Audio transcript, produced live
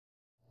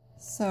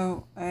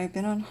So I've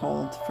been on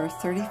hold for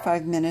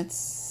 35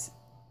 minutes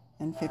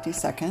and 50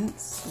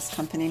 seconds. This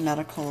company,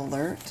 Medical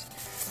Alert,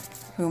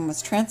 whom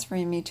was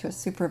transferring me to a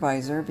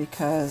supervisor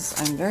because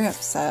I'm very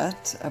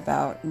upset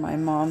about my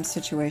mom's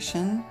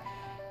situation.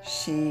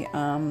 She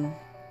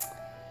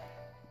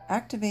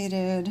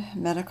activated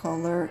Medical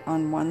Alert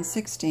on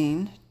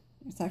 1/16.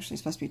 It's actually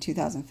supposed to be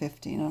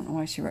 2015. I don't know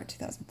why she wrote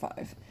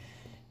 2005.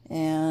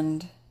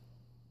 And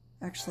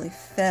actually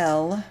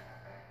fell.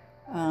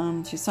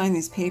 She signed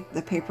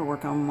the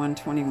paperwork on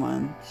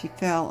 1/21. She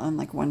fell on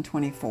like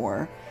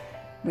 1/24.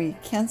 We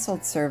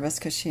canceled service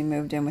because she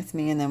moved in with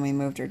me, and then we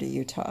moved her to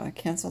Utah. I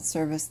canceled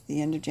service at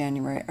the end of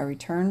January. I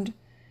returned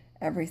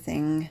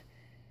everything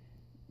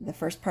the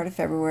first part of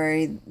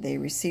February. They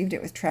received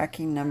it with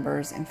tracking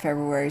numbers in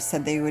February,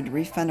 said they would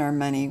refund our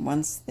money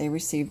once they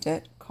received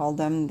it. Called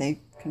them,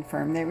 they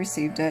confirmed they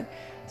received it,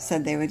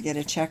 said they would get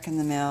a check in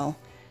the mail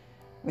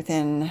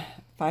within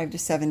 5 to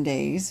 7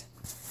 days.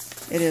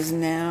 It is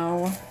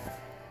now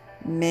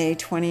May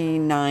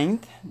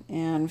 29th,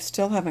 and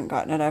still haven't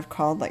gotten it. I've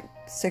called like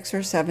 6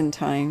 or 7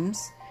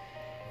 times.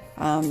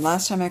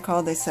 Last time I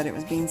called, they said it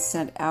was being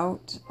sent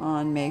out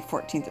on May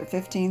 14th or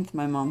 15th.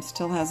 My mom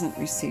still hasn't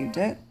received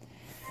it.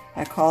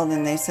 I called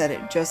and they said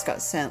it just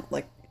got sent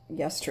like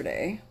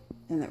yesterday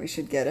and that we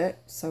should get it.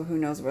 So who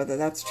knows whether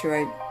that's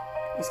true.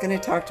 I was going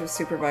to talk to a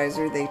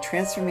supervisor. They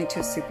transferred me to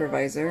a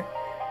supervisor.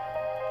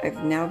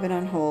 I've now been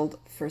on hold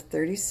for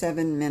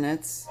 37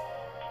 minutes.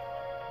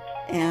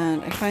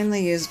 And I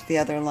finally used the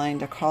other line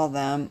to call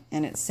them,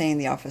 and it's saying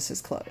the office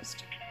is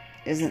closed.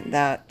 Isn't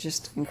that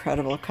just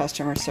incredible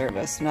customer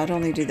service? Not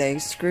only do they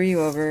screw you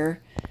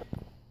over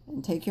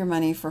and take your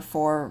money for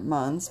 4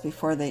 months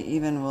before they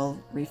even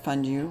will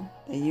refund you,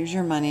 they use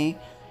your money,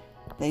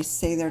 they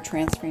say they're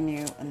transferring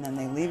you, and then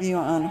they leave you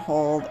on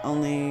hold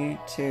only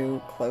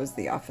to close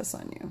the office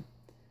on you.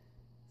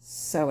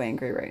 So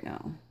angry right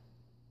now.